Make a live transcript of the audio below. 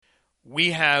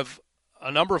we have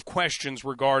a number of questions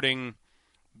regarding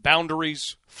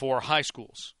boundaries for high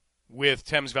schools with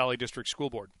Thames Valley District School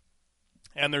Board.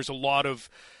 And there's a lot of,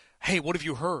 hey, what have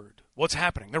you heard? What's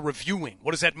happening? They're reviewing.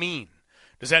 What does that mean?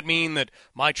 Does that mean that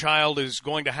my child is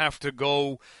going to have to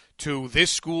go to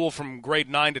this school from grade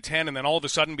 9 to 10 and then all of a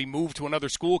sudden be moved to another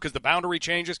school because the boundary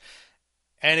changes?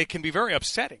 And it can be very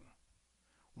upsetting.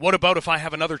 What about if I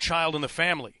have another child in the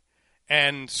family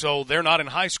and so they're not in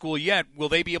high school yet? Will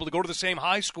they be able to go to the same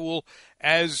high school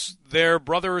as their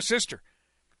brother or sister?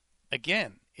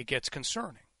 Again, it gets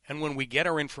concerning. And when we get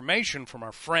our information from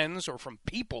our friends or from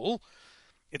people,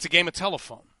 it's a game of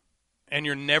telephone, and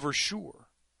you're never sure.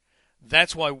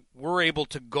 That's why we're able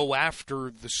to go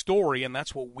after the story, and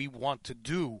that's what we want to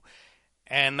do,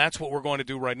 and that's what we're going to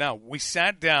do right now. We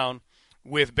sat down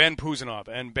with Ben Puzanov,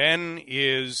 and Ben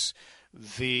is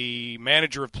the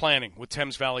manager of planning with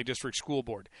Thames Valley District School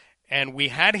Board, and we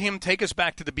had him take us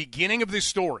back to the beginning of this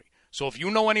story. So if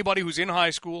you know anybody who's in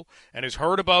high school and has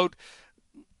heard about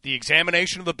the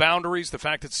examination of the boundaries, the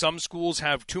fact that some schools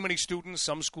have too many students,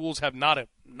 some schools have not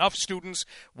enough students,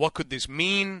 what could this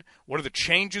mean? What are the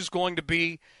changes going to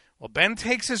be? Well, Ben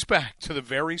takes us back to the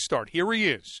very start. Here he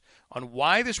is on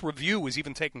why this review is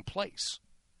even taking place.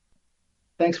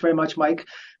 Thanks very much, Mike.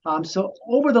 So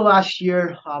over the last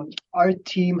year, our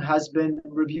team has been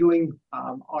reviewing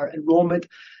our enrollment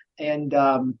and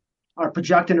our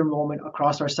projected enrollment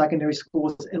across our secondary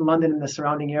schools in London and the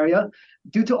surrounding area.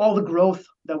 Due to all the growth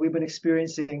that we've been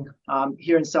experiencing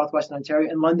here in southwestern Ontario,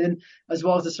 in London, as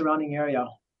well as the surrounding area.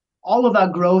 All of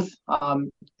that growth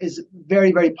is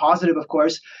very, very positive, of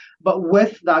course. But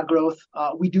with that growth,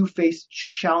 we do face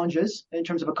challenges in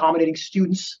terms of accommodating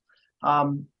students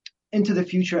into the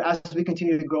future as we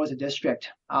continue to grow as a district.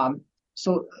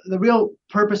 So the real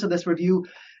purpose of this review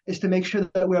is to make sure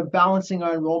that we're balancing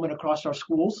our enrollment across our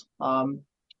schools,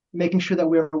 making sure that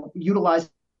we're utilizing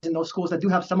those schools that do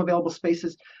have some available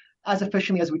spaces as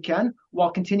efficiently as we can,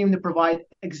 while continuing to provide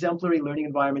exemplary learning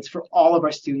environments for all of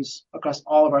our students across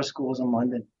all of our schools in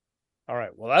London. All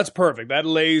right, well, that's perfect. That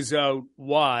lays out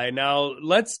why. Now,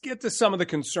 let's get to some of the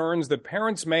concerns that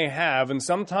parents may have. And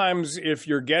sometimes if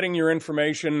you're getting your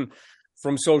information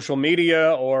from social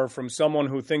media or from someone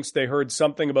who thinks they heard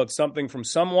something about something from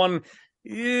someone,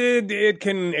 it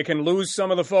can lose some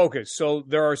of the focus. So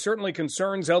there are certainly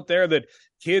concerns out there that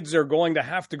kids are going to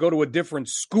have to go to a different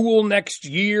school next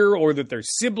year, or that their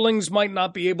siblings might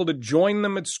not be able to join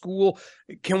them at school.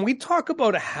 Can we talk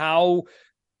about how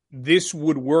this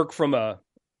would work from to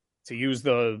use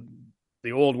the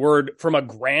old word, from a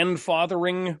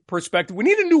grandfathering perspective? We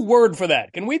need a new word for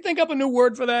that. Can we think up a new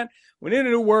word for that? We need a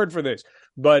new word for this.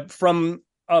 But from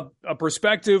a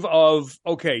perspective of,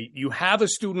 okay, you have a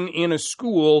student in a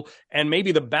school and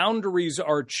maybe the boundaries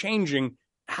are changing,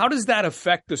 how does that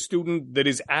affect the student that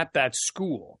is at that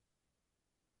school?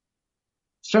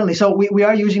 Certainly. So we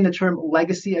are using the term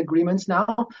legacy agreements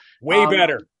now. Way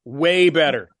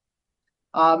better.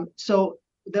 So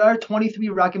there are 23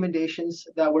 recommendations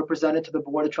that were presented to the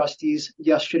Board of Trustees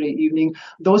yesterday evening.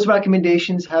 Those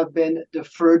recommendations have been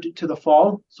deferred to the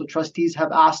fall. So trustees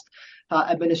have asked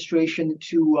administration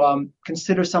to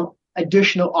consider some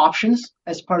additional options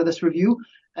as part of this review.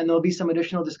 And there'll be some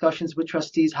additional discussions with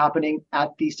trustees happening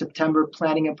at the September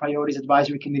Planning and Priorities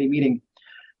Advisory Committee meeting.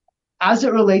 As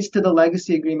it relates to the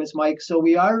legacy agreements, Mike, so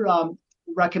we are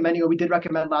recommending, or we did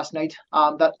recommend last night,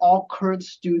 that all current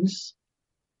students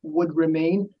would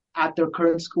remain at their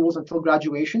current schools until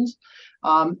graduations.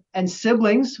 And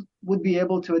siblings would be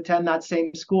able to attend that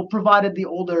same school, provided the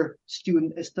older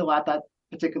student is still at that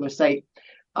particular site.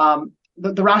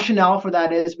 The rationale for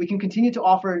that is we can continue to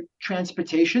offer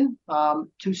transportation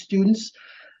to students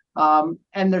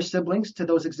and their siblings to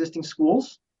those existing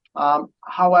schools.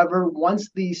 However, once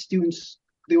the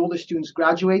older students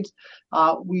graduate,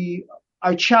 we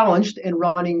are challenged in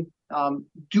running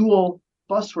dual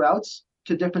bus routes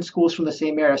to different schools from the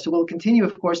same area. So we'll continue,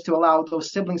 of course, to allow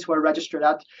those siblings who are registered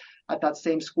at that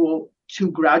same school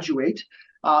to graduate.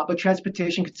 But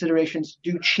transportation considerations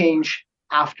do change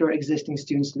after existing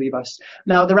students leave us.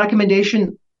 Now, the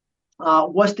recommendation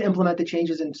was to implement the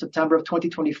changes in September of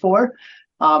 2024.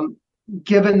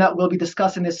 Given that we'll be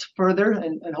discussing this further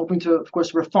and hoping to, of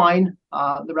course, refine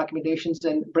the recommendations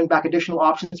and bring back additional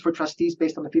options for trustees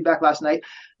based on the feedback last night,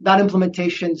 that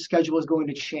implementation schedule is going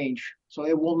to change. So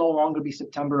it will no longer be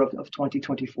September of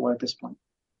 2024 at this point.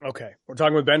 Okay. We're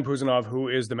talking with Ben Puzanov, who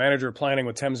is the manager of planning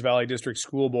with Thames Valley District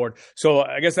School Board. So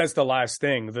I guess that's the last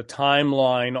thing, the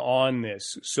timeline on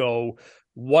this. So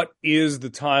what is the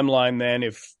timeline then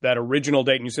if that original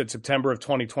date, and you said September of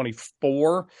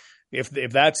 2024, If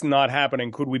that's not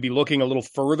happening, could we be looking a little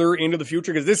further into the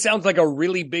future? Because this sounds like a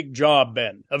really big job,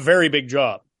 Ben, a very big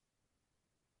job.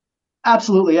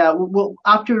 Absolutely, yeah. Well,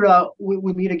 after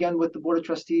we meet again with the Board of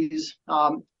Trustees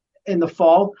in the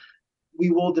fall,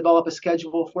 we will develop a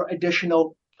schedule for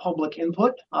additional public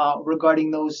input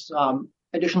regarding those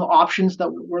additional options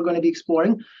that we're going to be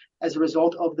exploring as a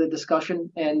result of the discussion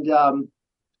and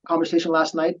conversation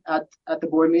last night at the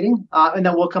board meeting. And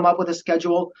then we'll come up with a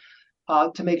schedule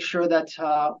to make sure that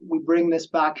we bring this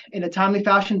back in a timely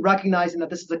fashion, recognizing that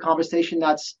this is a conversation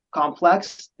that's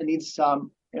complex and needs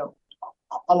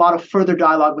a lot of further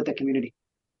dialogue with the community.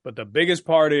 But the biggest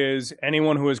part is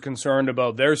anyone who is concerned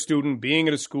about their student being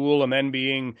at a school and then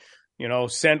being,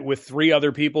 sent with 3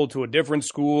 other people to a different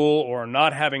school or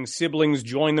not having siblings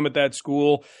join them at that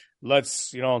school.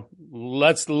 Let's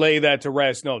lay that to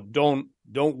rest. No,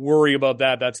 don't worry about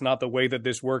that. That's not the way that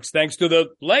this works. Thanks to the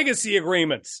legacy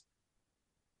agreements.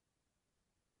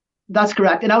 That's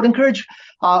correct. And I would encourage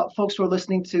folks who are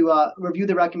listening to review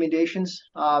the recommendations.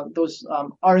 Those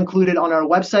are included on our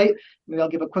website. Maybe I'll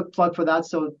give a quick plug for that.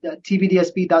 So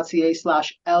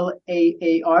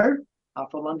tvdsb.ca/LAAR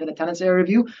for London Attendance Area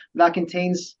Review. That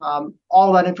contains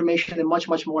all that information and much,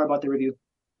 much more about the review.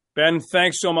 Ben,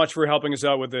 thanks so much for helping us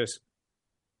out with this.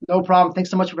 No problem.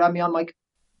 Thanks so much for having me on, Mike.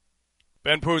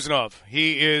 Ben Puzanov,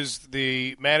 he is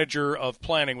the manager of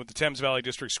planning with the Thames Valley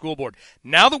District School Board.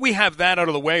 Now that we have that out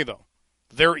of the way, though,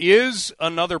 there is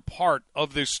another part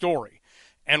of this story,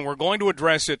 and we're going to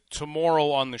address it tomorrow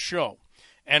on the show.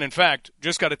 And, in fact,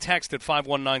 just got a text at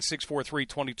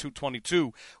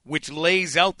 519-643-2222, which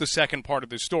lays out the second part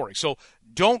of this story. So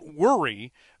don't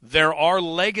worry. There are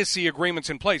legacy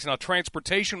agreements in place. Now,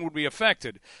 transportation would be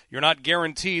affected. You're not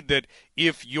guaranteed that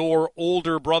if your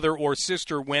older brother or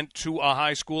sister went to a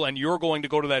high school and you're going to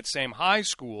go to that same high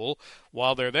school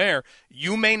while they're there,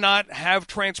 you may not have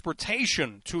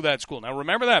transportation to that school. Now,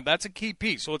 remember that. That's a key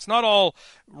piece. So it's not all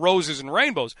roses and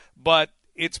rainbows, but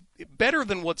it's better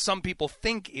than what some people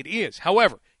think it is.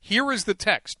 However, here is the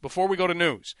text before we go to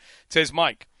news. It says,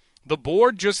 Mike, the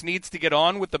board just needs to get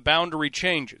on with the boundary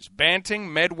changes.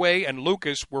 Banting, Medway, and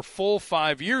Lucas were full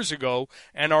 5 years ago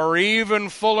and are even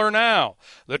fuller now.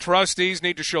 The trustees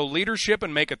need to show leadership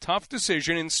and make a tough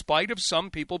decision in spite of some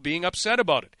people being upset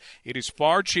about it. It is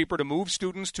far cheaper to move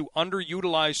students to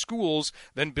underutilized schools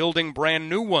than building brand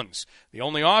new ones. The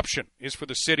only option is for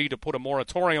the city to put a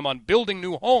moratorium on building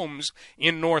new homes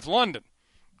in North London.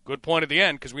 Good point at the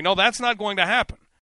end, because we know that's not going to happen.